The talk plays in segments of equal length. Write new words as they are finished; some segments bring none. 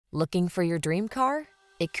Looking for your dream car?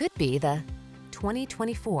 It could be the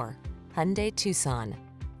 2024 Hyundai Tucson.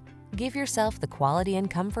 Give yourself the quality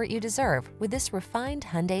and comfort you deserve with this refined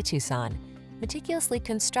Hyundai Tucson. Meticulously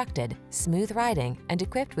constructed, smooth riding, and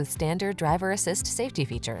equipped with standard driver assist safety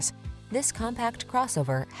features, this compact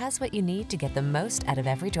crossover has what you need to get the most out of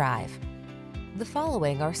every drive. The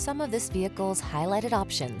following are some of this vehicle's highlighted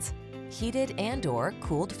options: heated and/or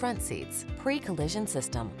cooled front seats, pre-collision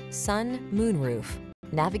system, sun, moonroof,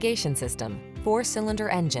 navigation system, 4-cylinder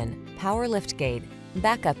engine, power liftgate,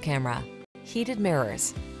 backup camera, heated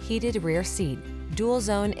mirrors, heated rear seat, dual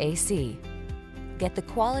zone AC. Get the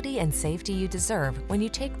quality and safety you deserve when you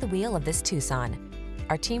take the wheel of this Tucson.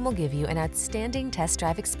 Our team will give you an outstanding test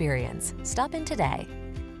drive experience. Stop in today.